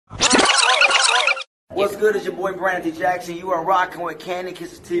What's good? It's your boy Brandon T. Jackson. You are rocking with Candy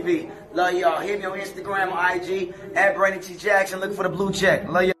Kisses TV. Love y'all. Hit me on Instagram or IG at Brandon T. Jackson. Look for the blue check.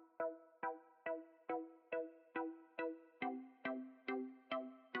 Love y'all.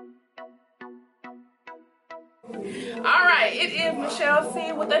 Alright, it is Michelle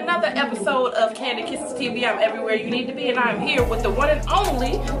C with another episode of Candy Kisses TV. I'm everywhere you need to be, and I'm here with the one and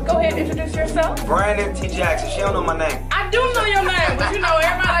only. Go ahead and introduce yourself. Brandon T. Jackson. She don't know my name. I do know your name, but you know,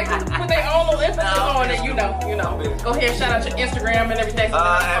 everybody likes to put their own little emphasis on it, you know. Go ahead and shout out your Instagram and everything.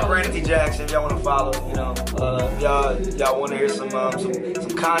 At Brandon T. Jackson, if y'all want to follow, y'all want to hear some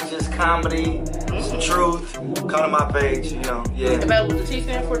conscious comedy, some truth, come to my page, yeah. Is that what the T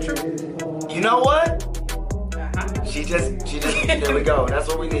stand for, truth? You know what? She just, there we go. That's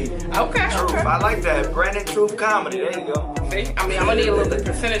what we need. Okay. Truth. Okay. I like that. Brandon Truth Comedy. There you go. See? I mean, I'm going to need a little bit of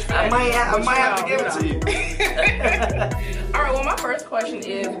percentage for that. I might have to give it to you. All right, well, my first question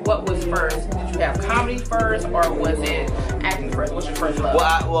is, what was first? Did you have comedy first, or was it acting first? What's your first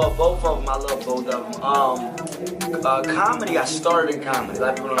love? Well, both of them. I love both of them. Comedy, I started in comedy. A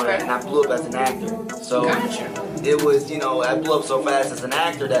lot of people don't know that. And I blew up as an actor. So gotcha. It was, I blew up so fast as an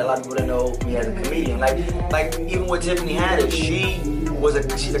actor that a lot of people didn't know me as a comedian. Like even with Tiffany Haddish,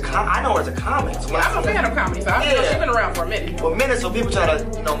 I know her as a comic. So I'm a fan of comedy, so she's been around for a minute. For a minute, so people try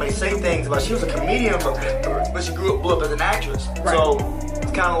to, may say things about she was a comedian, but she blew up as an actress. Right. So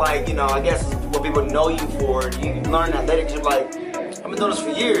it's kind of like, I guess what people know you for. You learn that later because you're like, I've been doing this for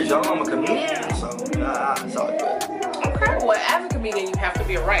years, y'all know I'm a comedian, so it's all good. Okay, well, as a comedian, you have to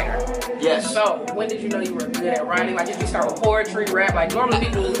be a writer. Yes. So, when did you know you were good at writing? Like, did you start with poetry, rap? Like, normally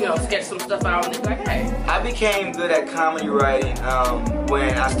people, sketch some stuff out and it's like, hey. I became good at comedy writing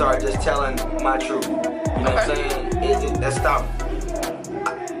when I started just telling my truth. You know what I'm saying?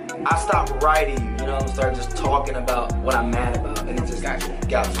 I stopped writing, and started just talking about what I'm mad about, and it just got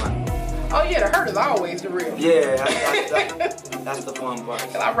funny. Oh yeah, the hurt is always the real. Yeah, that's the fun part.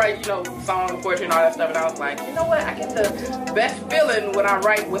 Cause I write, songs, poetry, and all that stuff, and I was like, you know what? I get the best feeling when I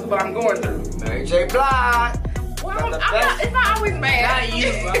write with what I'm going through. Mary J. Blige. Well, it's not always bad. Not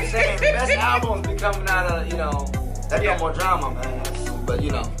you. I'm saying the best albums be coming out of, that no more drama, man. But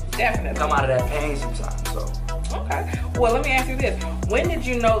definitely come out of that pain sometimes. So. Okay. Well, let me ask you this: when did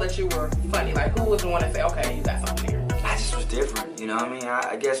you know that you were funny? Like, who was the one to say, okay, you got something here? I just was different.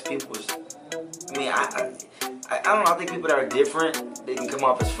 I guess people was. I don't know. I think people that are different, they can come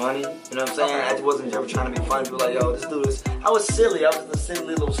off as funny. You know what I'm saying? I just wasn't ever trying to be funny. People like, yo, this dude is. I was silly. I was just a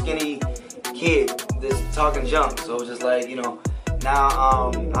silly little skinny kid, just talking junk. So it was just like,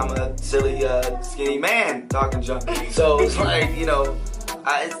 now I'm a silly skinny man talking junk. So it's like,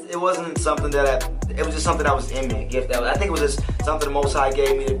 it wasn't something that it was just something that was in me, a gift that I think it was just something the Most High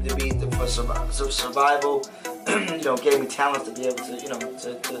gave me for survival. Gave me talent to be able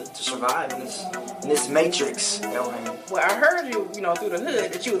to survive in this matrix. Well, I heard you, through the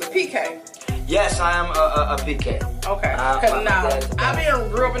hood that you was a PK. Yes, I am a PK. Okay. Because now, I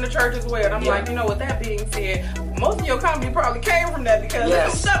grew up in the church as well, and I'm like, with that being said, most of your comedy probably came from that because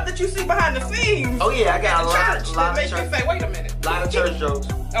there's some stuff that you see behind the scenes. Oh yeah, I got a lot that makes you say, wait a minute. A lot of church jokes.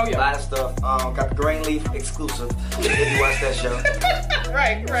 Oh yeah. A lot of stuff. Got the Green Leaf exclusive. If you watch that show.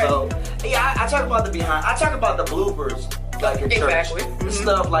 Right. So yeah, I talk about the behind. I talk about the bloopers. Like in church. The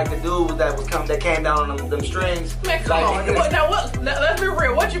stuff like the dude that came down on them strings. Man, come on. Let's be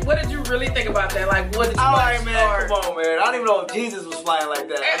real. What did you really think about that? Like, what did you Alright, man, come on, man. I don't even know if Jesus was flying like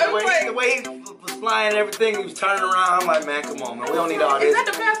that. The way he was flying and everything, he was turning around. I'm like, man, come on, man. We don't need all this. Is that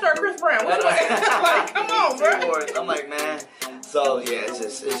the pastor or Chris Brown? Which one? Like, come on, bro. I'm like, man. So yeah,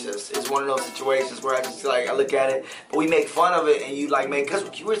 it's one of those situations where I look at it, but we make fun of it, and you because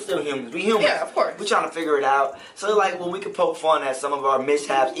we're still humans. We humans. Yeah, of course. We're trying to figure it out. So when we can poke fun at some of our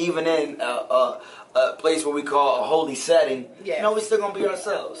mishaps, even in a place where we call a holy setting, we're still gonna be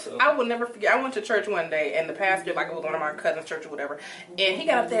ourselves. So. I will never forget. I went to church one day, and the pastor, it was one of my cousin's church or whatever, and he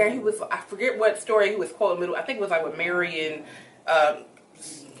got up there, and he was, I forget what story he was quoting. I think it was with Mary and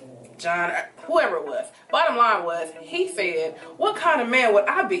John, whoever it was. Bottom line was, he said, what kind of man would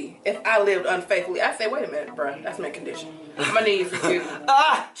I be if I lived unfaithfully? I said, wait a minute, bro, that's my condition. My knees refuse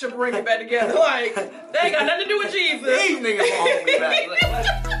to bring it back together. Like, that ain't got nothing to do with Jesus. These niggas won't hold me back.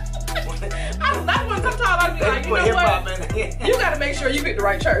 That's when sometimes I be like, you know what? You gotta make sure you pick the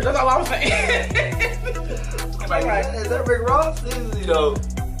right church. That's all I'm saying. Is that Rick Ross?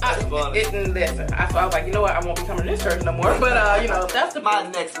 Listen, I was like, you know what? I won't be coming to this church no more. But that's my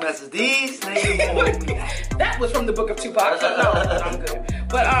next message. These niggas won't be. That was from the book of Tupac. So no, I'm good.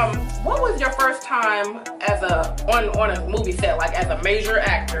 But what was your first time as on a movie set, like as a major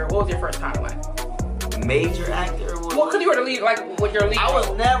actor? What was your first time like? Major actor? Well, because you were the lead, like with your lead. I was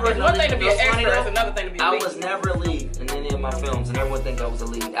never. It's one thing to be an extra. though, It's another thing to be a lead. I was never a lead in any of my films, and everyone think I was a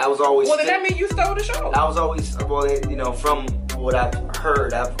lead. I was always. Well, then that means you stole the show. I was always, well, you know, from what I've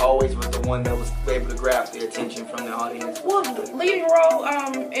heard, I've always was the one that was able to grab the attention from the audience. Well, leading role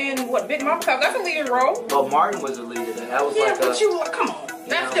in what, Big Mama Talk? That's a leading role. Well, Martin was a lead in that. That was Yeah, like but you come on,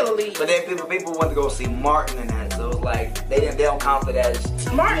 that's still a lead. But then people wanted to go see Martin in that, so it was like they don't count it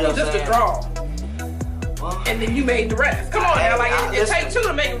as Martin you know was just what a I'm draw. saying? Well, And then you made the rest. Come on now, like it takes two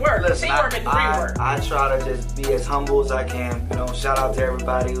to make it work. Listen, Teamwork and teamwork. I try to just be as humble as I can. You know, shout out to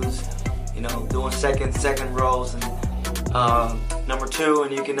everybody who's, you know, doing second roles and number 2,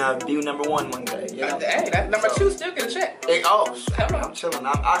 and you can be number 1 one day. You know? Hey, that number 2 still get a check. I'm chilling.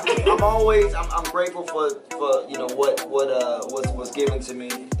 I'm always I'm grateful for you know what was given to me,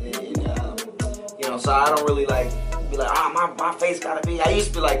 and you know, so I don't really like be like, my face gotta be. I used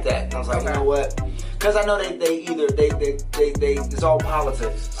to be like that, and I was like, you know what? Because I know they it's all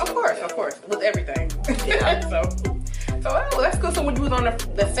politics. So. Of course, with everything. Yeah. so that's good. So when you was on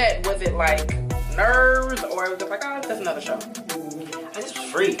the set, was it like nerves, or was it like, oh, it's just another show? I just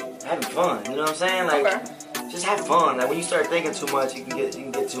was free, having fun. You know what I'm saying? Like, just have fun. Like when you start thinking too much, you can get.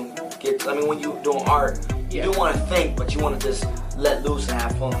 I mean, when you doing art, you do want to think, but you want to just let loose and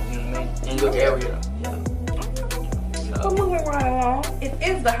have fun. You know what I mean? In your area. Yeah. So moving right along, it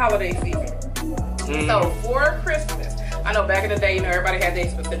is the holiday season. Mm-hmm. So for Christmas, I know back in the day, you know, everybody had their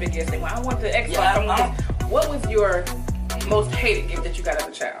specific gifts. Well, I want the Xbox. Yeah, what was your most hated gift that you got as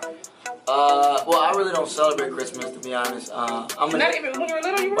a child? Well, I really don't celebrate Christmas, to be honest. Not even when you were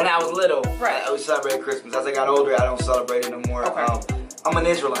little, When I was little, right? I would celebrate Christmas. As I got older, I don't celebrate it no more. Okay. I'm an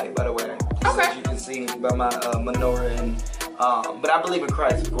Israelite, by the way. Okay. As you can see by my menorah, and but I believe in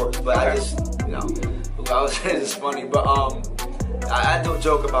Christ, of course. But I just, you know, it's funny. But I do a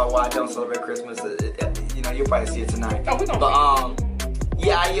joke about why I don't celebrate Christmas. You know, you'll probably see it tonight. Oh, we gonna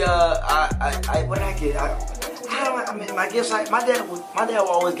yeah, I what did I get? I mean, my gifts. My dad would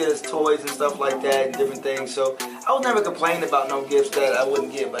always get us toys and stuff like that and different things. So I would never complain about no gifts that I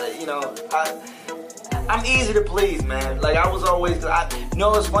wouldn't get. But you know, I'm easy to please, man. Like I was always. You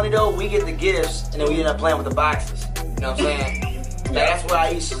know, it's funny though. We get the gifts and then we end up playing with the boxes. You know what I'm saying? Like, that's what I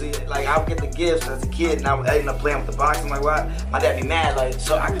used to see it. Like I would get the gifts as a kid and I would end up playing with the boxes. I'm like, what? My dad be mad. Like,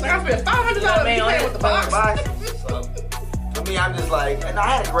 so I spent $500 playing with the boxes. So for me, I'm just like, and I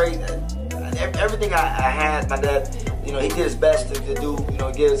had a great. Everything I had, my dad, you know, he did his best to do, you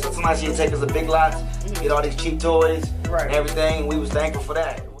know, give us. Sometimes he'd take us to Big Lots, get all these cheap toys and everything, and we was thankful for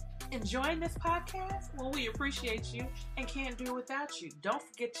that. Enjoying this podcast? Well, we appreciate you and can't do it without you. Don't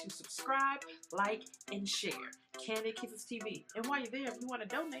forget to subscribe, like, and share. Candy Kisses TV. And while you're there, if you want to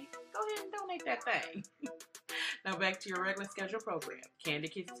donate, go ahead and donate that thing. Now back to your regular scheduled program. Candy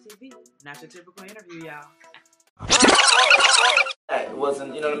Kisses TV. Not your typical interview, y'all. It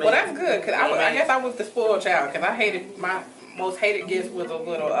wasn't, you know what I mean? Well, that's good, because I guess I was the spoiled child, because I hated, my most hated gift was a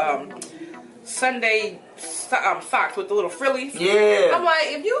little Sunday socks with the little frillies. Yeah. I'm like,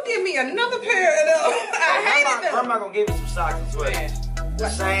 if you give me another pair of those, I hated them. Grandma gonna give you some socks and sweaters. The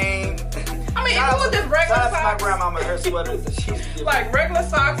same. I mean, if it was just regular socks. My grandmama, her sweaters that she used to give like regular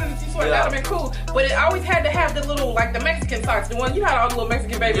socks and sweaters, that would have been cool. But it always had to have the little, like the Mexican socks, the one, you had all the little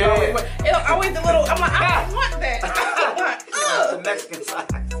Mexican babies always wear. It always the little, I'm like, I don't want that. I'm like, the Mexican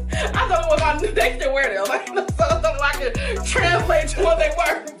socks. I thought it was I knew they still wear them. Like, so I could translate to what they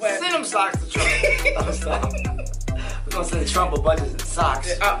were. But send them socks to Trump. Stop. We're gonna send Trump a bunch of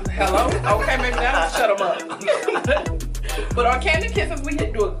socks. Hello? Okay, maybe that'll shut them up. But on Candy Kisses, we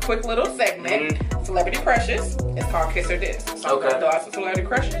do a quick little segment, Celebrity Crushes. It's called Kiss or Diss. So I'm going to throw out some celebrity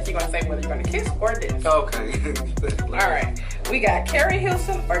crushes. You're going to say whether you're going to kiss or diss. Okay. All right. We got Carrie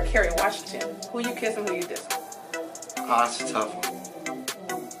Hilson or Kerry Washington. Who you kissing, who you dissing? Oh, that's a tough one.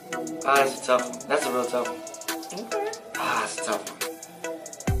 That's a tough one. That's a real tough one. Okay. That's a tough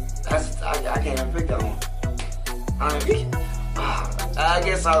one. I can't even pick that one. I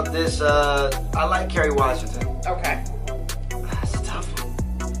guess I'll diss, I like Kerry Washington. Okay. That's a tough one.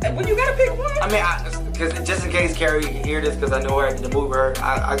 And when you gotta pick one? I mean, because just in case Carrie hear this, because I know her, I can move her,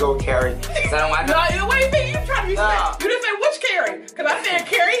 I go with Carrie. No, wait a minute, you trying to be You didn't say which Carrie? Because I said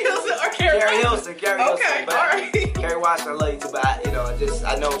Carrie Hilson or Kerry Washington. Carrie Hilson. Okay, all right. Kerry Washington, I love you too, but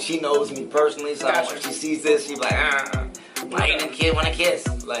I know she knows me personally, so when she sees this, she's like, why ain't the kid want to kiss?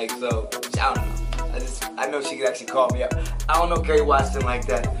 Like, so, I don't know. I know she could actually call me up. I don't know Kerry Washington like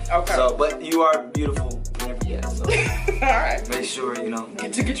that. Okay. So, but you are beautiful. Yeah, so. All right. Make sure, you know.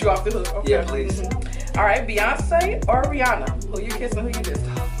 To get you off the hook. Okay. Yeah, please. Mm-hmm. All right, Beyonce or Rihanna? Who you kissing, who you dissing?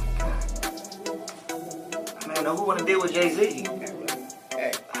 Man, who want to deal with Jay-Z?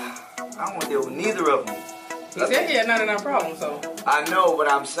 Okay. I don't want to deal with neither of them. He said he had 99 problems, so. I know,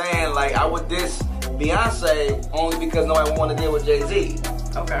 but I'm saying, like, I would diss Beyonce only because nobody wanted to deal with Jay-Z.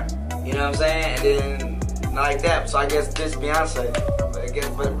 Okay. You know what I'm saying? And then, not like that. So I guess this Beyonce.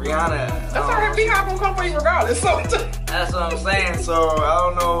 But Rihanna. That's alright, B-Hop gonna come for you regardless. So. That's what I'm saying. So I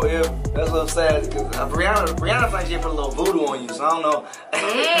don't know if that's what I'm saying. Because Rihanna thinks she put a little voodoo on you. So I don't know.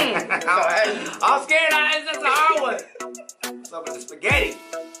 I'm scared. It's just a hard one. Some of the spaghetti.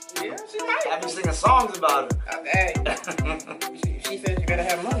 Yeah, she might. I be singing songs about it. Hey. She said you better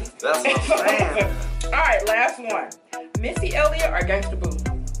have money. That's what I'm saying. Alright, last one. Missy Elliott or Gangsta Boo?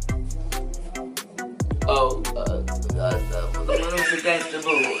 Oh, let me see Gangsta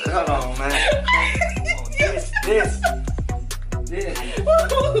Boo. Hold on, man. This.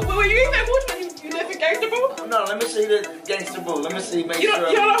 Well, you ain't that much. You did for Gangsta Boo? No, let me see the Gangsta Boo. Let me see. Make you sure.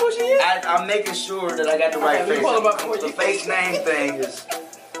 You don't know who she is? I'm making sure that I got the right face. Pull them up for The you. face name thing is.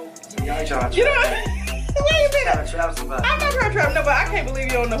 Y'all ain't trying to. You know what? Wait a minute. Trap somebody. I'm not trying to trap. No, but I can't believe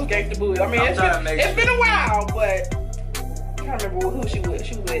you don't know who Gangsta Boo is. I mean, it's been a while, but I'm trying to remember who she with.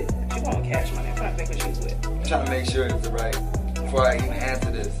 She won't Cash Money. I'm trying to think who she was with. I'm trying to make sure it's the right before I even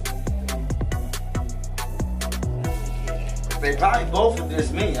answer this. They probably both would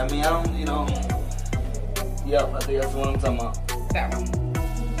diss me. I mean, I don't, you know. Yep, I think that's the one I'm talking about. That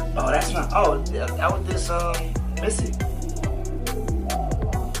one. Oh, that's not. Oh, yeah, that was this Missy.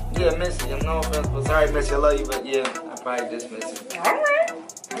 Yeah, Missy. No offense, but sorry, Missy. I love you, but yeah, I probably diss Missy. All right.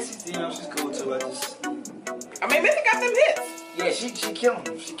 Missy, you know, she's cool too. I mean, Missy got them hits. Yeah, she killing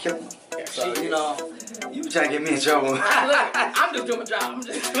them. She killing them. Yeah, So, she you know, you trying to get me in trouble. Look, I'm just doing my job.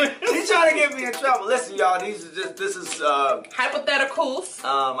 She's trying to get me in trouble. Listen, y'all, this is Hypotheticals.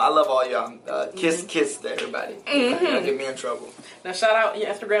 I love all y'all. Kiss to everybody. Y'all get me in trouble. Now shout out your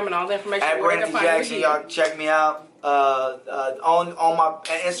Instagram and all the information. At where they Brandon can T. find Jackson, you. y'all check me out on my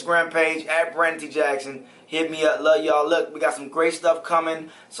Instagram page at Brandon T. Jackson. Hit me up, love y'all. Look, we got some great stuff coming.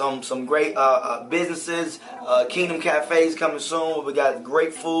 Some great businesses. Kingdom Cafes coming soon. We got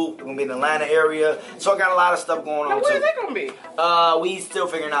great food. We're gonna be in the Atlanta area. So I got a lot of stuff going Now, on where too. is that gonna be? We still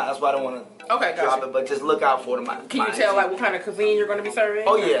figuring out. That's why I don't want to Okay, drop gotcha. it. But just look out for them. Can you tell like what kind of cuisine you're gonna be serving?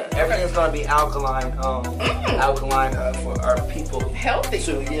 Oh yeah, everything's gonna be alkaline. Alkaline for our people. Healthy.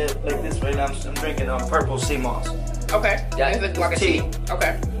 So yeah, like this right now. I'm drinking purple sea moss. Okay. Yeah, This is like a tea. tea.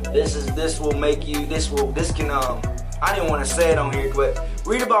 Okay. This will make you. This can I didn't want to say it on here, but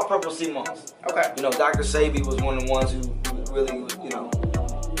read about purple sea moss. Okay. You know, Dr. Sebi was one of the ones who really,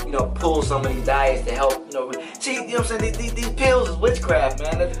 pulled some of these diets to help, see, you know what I'm saying? These pills is witchcraft,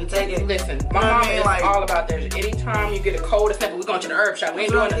 man. That you taking. Listen, my You know what mom I mean? is Like- all about that. Anytime you get a cold or something, we're going to the herb shop. We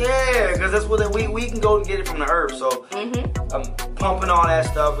ain't doing it. Yeah, because that's what we can go and get it from the herb. So I'm pumping all that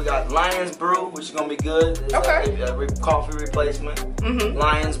stuff. We got Lion's Brew, which is gonna be good. It's Okay. a coffee replacement.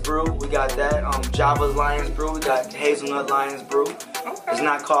 Lion's Brew, we got that. Java's Lion's Brew, we got Hazelnut Lion's Brew. Okay. It's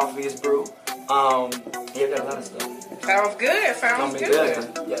not coffee, it's brew. Yeah, we got a lot of stuff. Sounds good. It's Sounds gonna be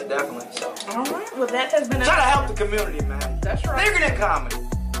good. good. Yeah, definitely. So All right. Well, that has been try to help the community, man. That's right. Bigger than comedy.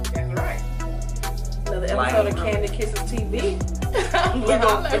 That's right. Another Lions episode of Brew. Candy Kisses TV.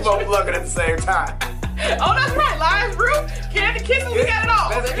 We both plug it at the same time. Oh, that's right. Lions Brew, Candy Kisses, we got it all.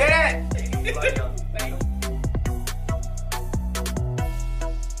 Let's get it. Love y'all.